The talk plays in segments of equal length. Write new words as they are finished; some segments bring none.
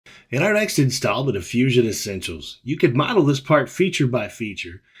In our next installment of Fusion Essentials, you could model this part feature by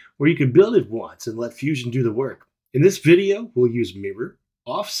feature, or you could build it once and let Fusion do the work. In this video, we'll use mirror,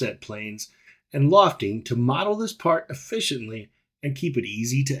 offset planes, and lofting to model this part efficiently and keep it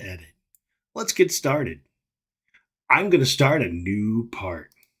easy to edit. Let's get started. I'm going to start a new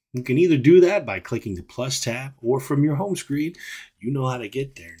part. You can either do that by clicking the plus tab or from your home screen. You know how to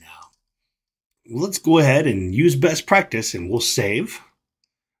get there now. Let's go ahead and use best practice and we'll save.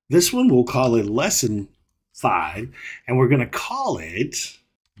 This one we'll call it lesson 5, and we're going to call it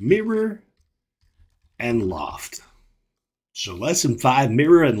mirror and loft. So lesson 5,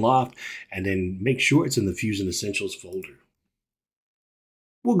 mirror and loft, and then make sure it's in the Fusion Essentials folder.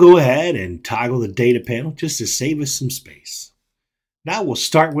 We'll go ahead and toggle the data panel just to save us some space. Now we'll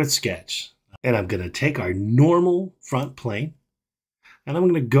start with sketch, and I'm going to take our normal front plane, and I'm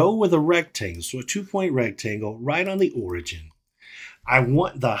going to go with a rectangle, so a 2-point rectangle right on the origin. I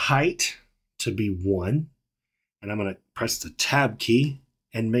want the height to be 1, and I'm going to press the tab key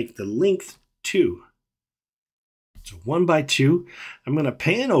and make the length 2. So 1 by 2. I'm going to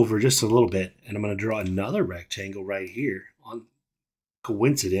pan over just a little bit, and I'm going to draw another rectangle right here,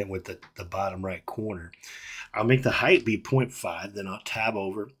 coincident with the bottom right corner. I'll make the height be 0.5, then I'll tab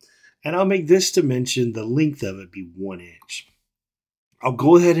over, and I'll make this dimension, the length of it, be 1 inch. I'll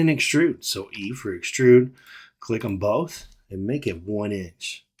go ahead and extrude. So E for extrude, click on both, and make it 1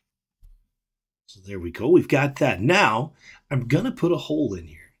 inch. So there we go. We've got that. Now I'm going to put a hole in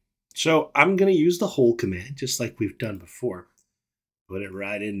here. So I'm going to use the hole command just like we've done before. Put it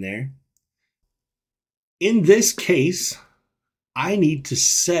right in there. In this case, I need to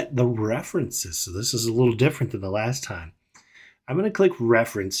set the references. So this is a little different than the last time. I'm going to click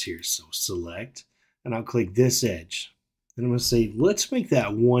reference here. So select, and I'll click this edge. And I'm going to say, let's make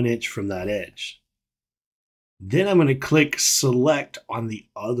that 1 inch from that edge. Then I'm going to click select on the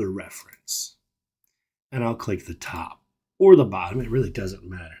other reference. And I'll click the top or the bottom. It really doesn't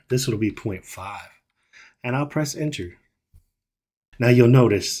matter. This will be 0.5. And I'll press enter. Now you'll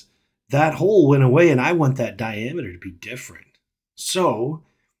notice that hole went away and I want that diameter to be different. So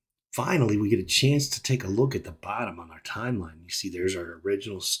finally we get a chance to take a look at the bottom on our timeline. You see there's our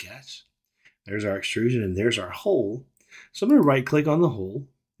original sketch. There's our extrusion and there's our hole. So I'm going to right click on the hole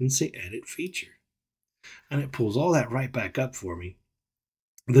and say edit feature. And it pulls all that right back up for me.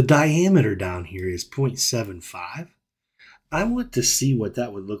 The diameter down here is 0.75. I want to see what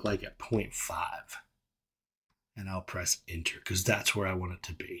that would look like at 0.5. And I'll press enter because that's where I want it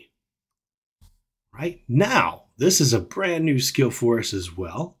to be. Right now, this is a brand new skill for us as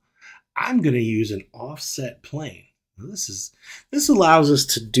well. I'm going to use an offset plane. Now this allows us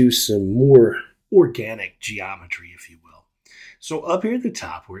to do some more organic geometry, if you will. So up here at the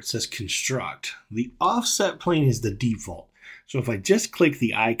top where it says construct, the offset plane is the default. So if I just click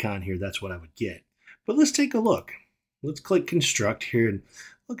the icon here, that's what I would get. But let's take a look. Let's click construct here and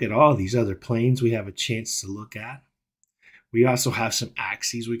look at all these other planes we have a chance to look at. We also have some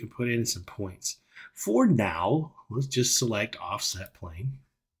axes we can put in and some points. For now, let's just select offset plane.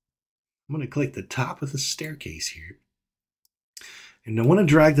 I'm going to click the top of the staircase here. And I want to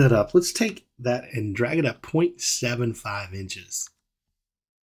drag that up. Let's take that and drag it up 0.75 inches.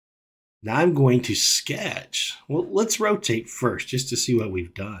 Now I'm going to sketch. Well, let's rotate first just to see what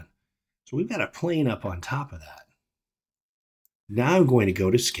we've done. So we've got a plane up on top of that. Now I'm going to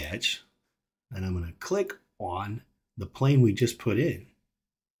go to sketch and I'm going to click on the plane we just put in.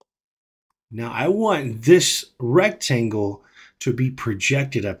 Now I want this rectangle to be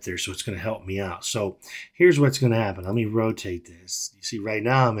projected up there, so it's going to help me out. So here's what's going to happen. Let me rotate this. You see right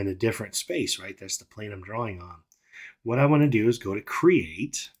now I'm in a different space, right? That's the plane I'm drawing on. What I want to do is go to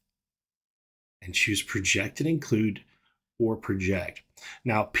create and choose project and include or project.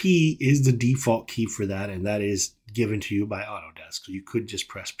 Now P is the default key for that, and that is given to you by Autodesk. So you could just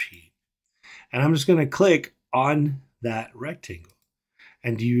press P. And I'm just going to click on that rectangle.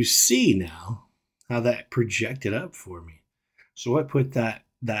 And do you see now how that projected up for me? So I put that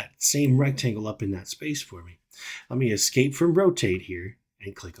same rectangle up in that space for me. Let me escape from rotate here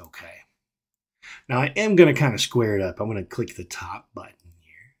and click OK. Now I am going to kind of square it up. I'm going to click the top button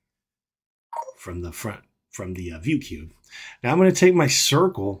here from the front, from the view cube. Now I'm going to take my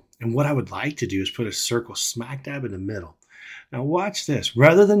circle, and what I would like to do is put a circle smack dab in the middle. Now watch this.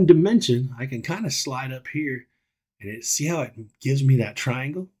 Rather than dimension, I can kind of slide up here and see how it gives me that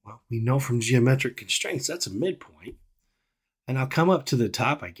triangle? Well, we know from geometric constraints that's a midpoint. And I'll come up to the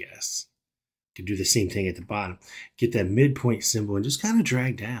top, I guess. Can do the same thing at the bottom. Get that midpoint symbol and just kind of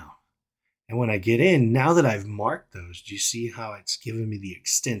drag down. And when I get in, now that I've marked those, do you see how it's giving me the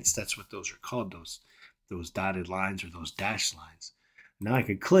extents? That's what those are called, those dotted lines or those dashed lines. Now I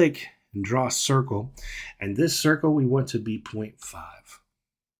could click and draw a circle, and this circle we want to be 0.5.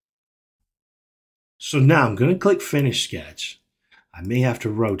 So now I'm going to click Finish Sketch. I may have to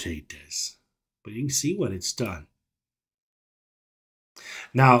rotate this, but you can see what it's done.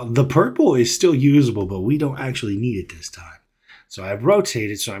 Now the purple is still usable, but we don't actually need it this time. So I've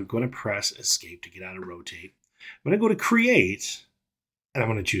rotated, so I'm going to press Escape to get out of Rotate. I'm going to go to Create, and I'm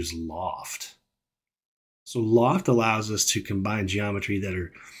going to choose Loft. So Loft allows us to combine geometry that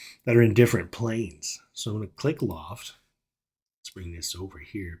are in different planes. So I'm going to click Loft. Let's bring this over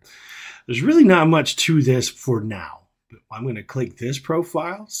here. There's really not much to this for now. But I'm going to click this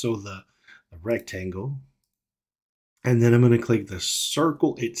profile, so the rectangle, and then I'm going to click the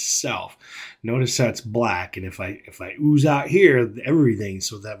circle itself. Notice that's black, and if I ooze out here everything,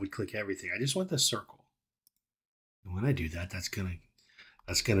 so that would click everything. I just want the circle. And when I do that, that's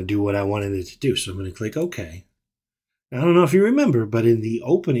gonna do what I wanted it to do. So I'm going to click OK. Now, I don't know if you remember, but in the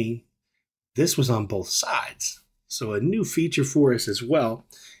opening, this was on both sides. So a new feature for us as well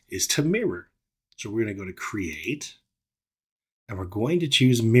is to mirror. So we're going to go to Create, and we're going to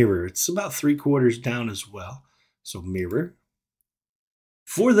choose Mirror. It's about 3/4 down as well. So Mirror.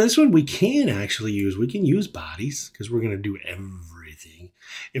 For this one, we can use bodies, because we're going to do everything.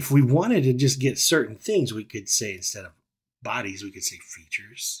 If we wanted to just get certain things, we could say, instead of bodies, we could say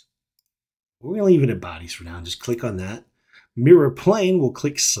features. We're going to leave it at bodies for now and just click on that. Mirror plane, we'll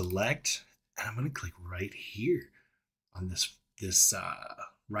click Select, and I'm going to click right here on this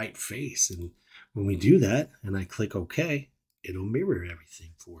right face. And when we do that and I click OK, it'll mirror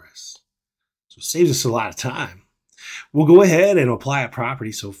everything for us. So it saves us a lot of time. We'll go ahead and apply a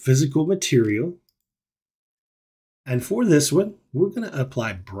property, so physical material. And for this one, we're going to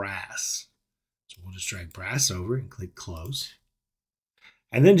apply brass. So we'll just drag brass over and click Close.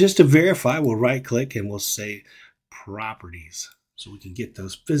 And then just to verify, we'll right click and we'll say Properties, so we can get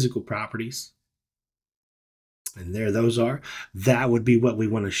those physical properties. And there those are. That would be what we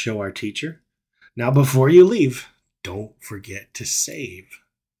want to show our teacher. Now, before you leave, don't forget to save.